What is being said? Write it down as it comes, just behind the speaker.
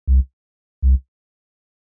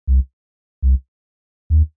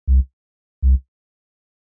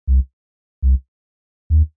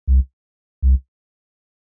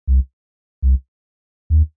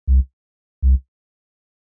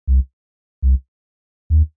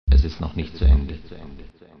Es ist noch nicht zu Ende.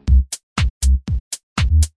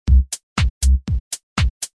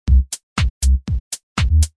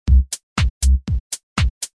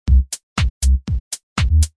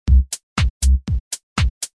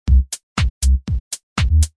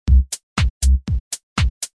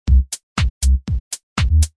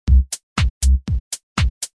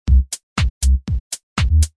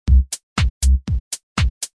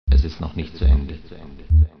 Es ist noch nicht zu Ende.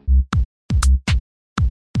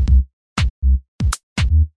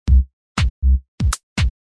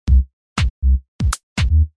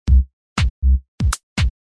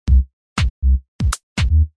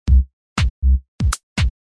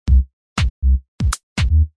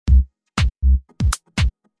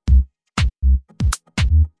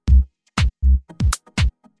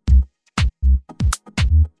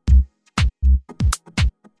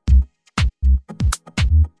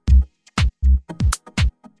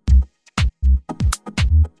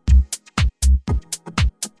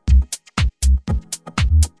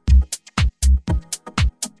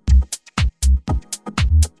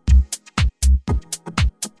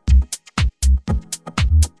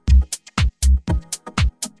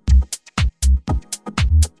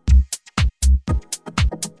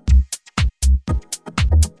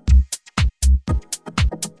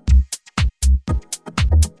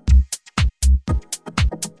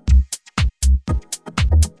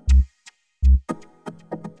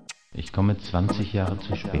 Ich komme 20 Jahre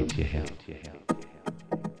zu spät hierher.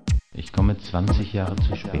 Ich komme 20 Jahre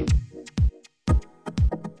zu spät.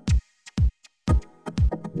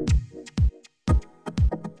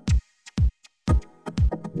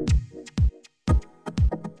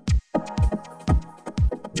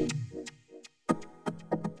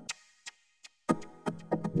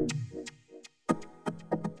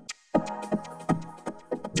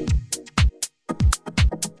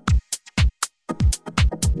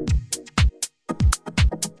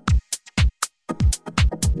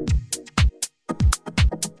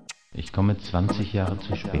 Ich komme 20 Jahre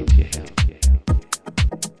zu spät hierher.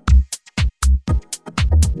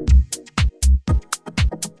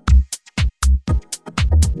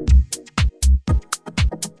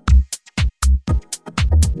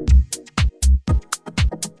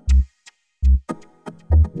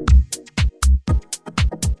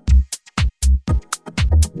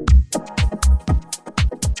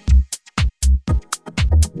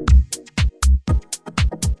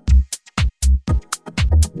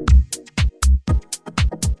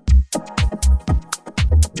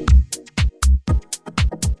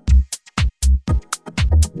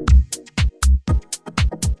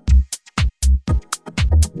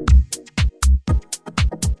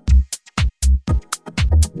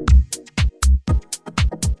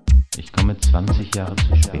 Ich komme 20 Jahre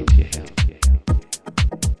zu spät hierher.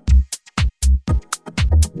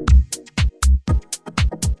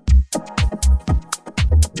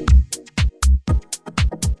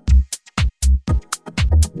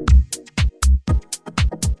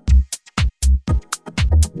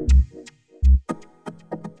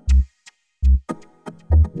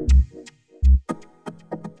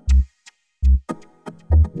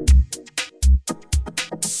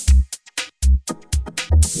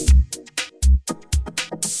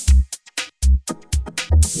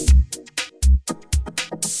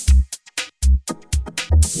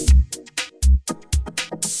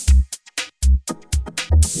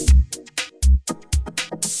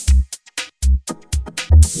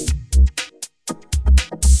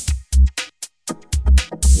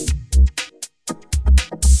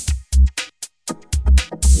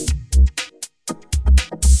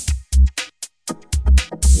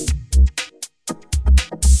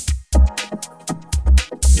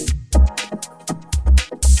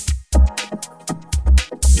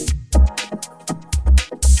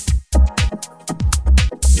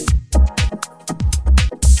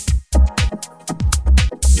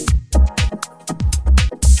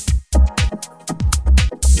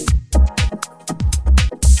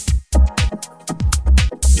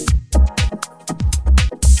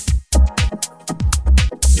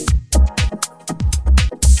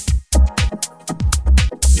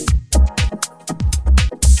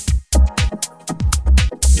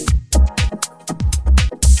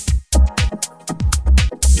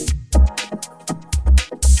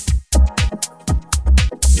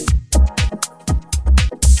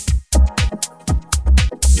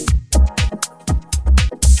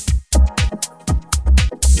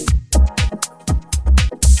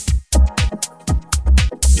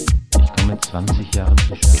 Ich komme 20 Jahre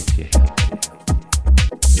zu spät hierher.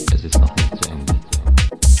 Es ist noch nicht zu Ende.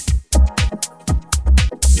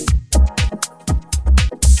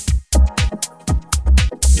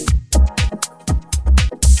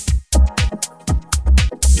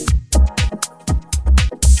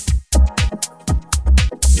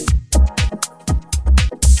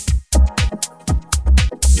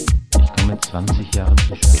 Jahre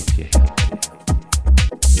zu spät hierher.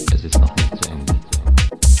 Es ist noch nicht zu Ende.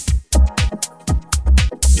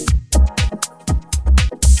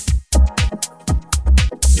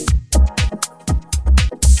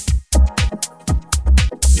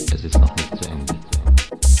 Es ist noch nicht zu Ende.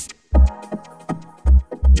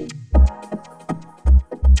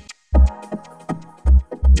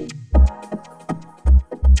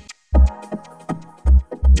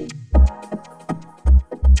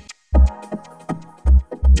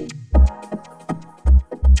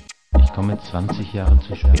 Ich komme 20 Jahre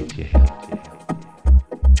zu spät hierher.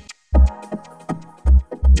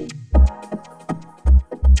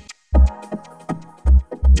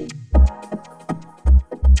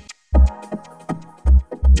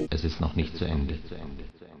 Es ist noch nicht zu Ende.